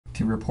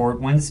To report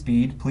wind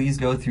speed, please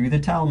go through the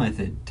TEL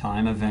method,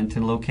 time, event,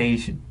 and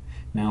location.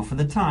 Now for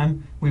the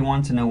time, we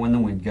want to know when the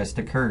wind gust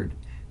occurred.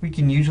 We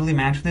can usually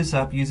match this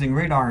up using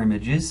radar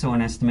images, so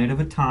an estimate of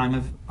a time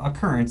of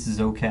occurrence is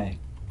okay.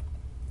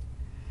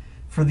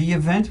 For the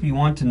event, we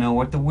want to know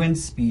what the wind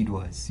speed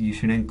was. You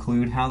should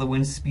include how the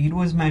wind speed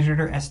was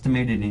measured or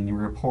estimated in your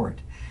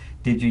report.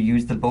 Did you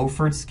use the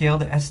Beaufort scale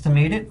to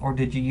estimate it, or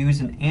did you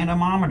use an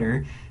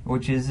anemometer,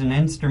 which is an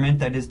instrument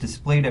that is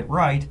displayed at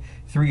right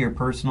through your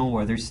personal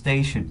weather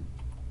station?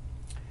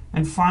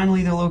 And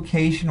finally, the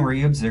location where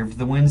you observed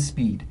the wind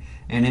speed.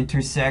 An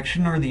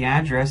intersection or the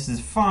address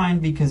is fine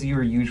because you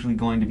are usually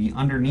going to be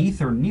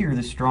underneath or near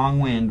the strong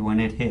wind when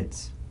it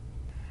hits.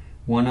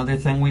 One other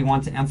thing we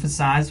want to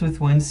emphasize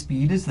with wind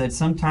speed is that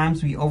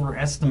sometimes we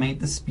overestimate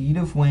the speed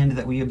of wind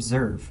that we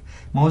observe,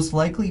 most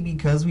likely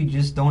because we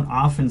just don't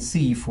often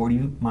see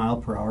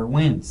 40-mile-per-hour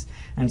winds,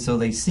 and so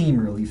they seem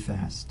really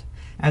fast.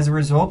 As a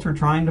result, we're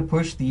trying to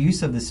push the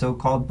use of the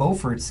so-called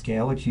Beaufort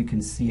scale, which you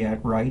can see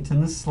at right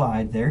in the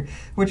slide there,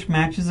 which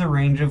matches a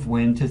range of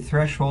wind to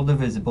threshold of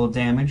visible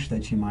damage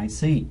that you might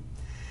see.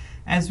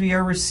 As we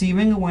are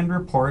receiving a wind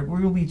report,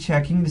 we will be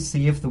checking to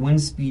see if the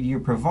wind speed you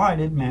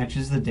provided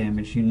matches the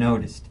damage you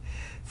noticed.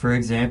 For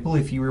example,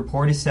 if you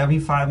report a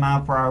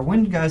 75-mile-per-hour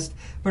wind gust,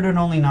 but it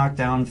only knocked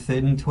down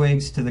thin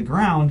twigs to the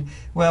ground,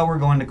 well, we're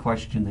going to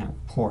question that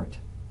report.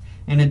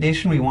 In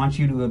addition, we want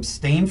you to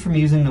abstain from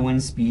using the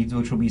wind speeds,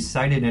 which will be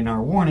cited in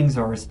our warnings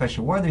or our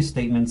special weather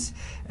statements,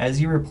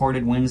 as your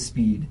reported wind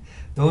speed.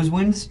 Those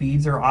wind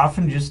speeds are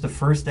often just a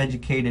first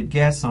educated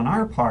guess on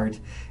our part,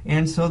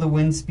 and so the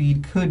wind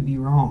speed could be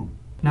wrong.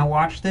 Now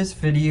watch this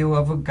video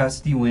of a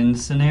gusty wind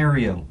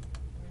scenario.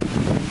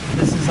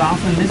 This is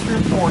often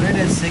misreported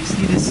as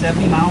 60 to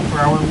 70 mile per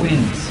hour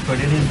winds, but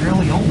it is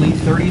really only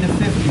 30 to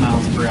 50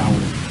 miles per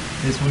hour.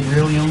 This would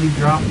really only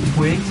drop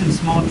twigs and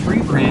small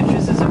tree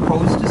branches as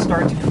opposed to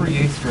start to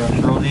create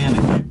structural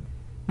damage.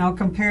 Now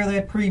compare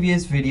that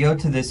previous video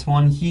to this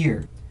one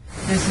here.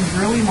 This is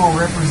really more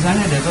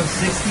representative of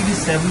 60 to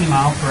 70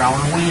 mile per hour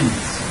winds.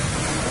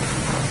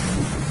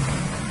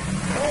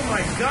 Oh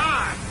my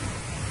God!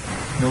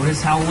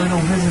 Notice how little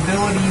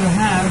visibility you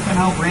have and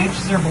how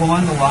branches are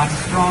blowing a lot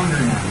stronger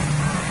now.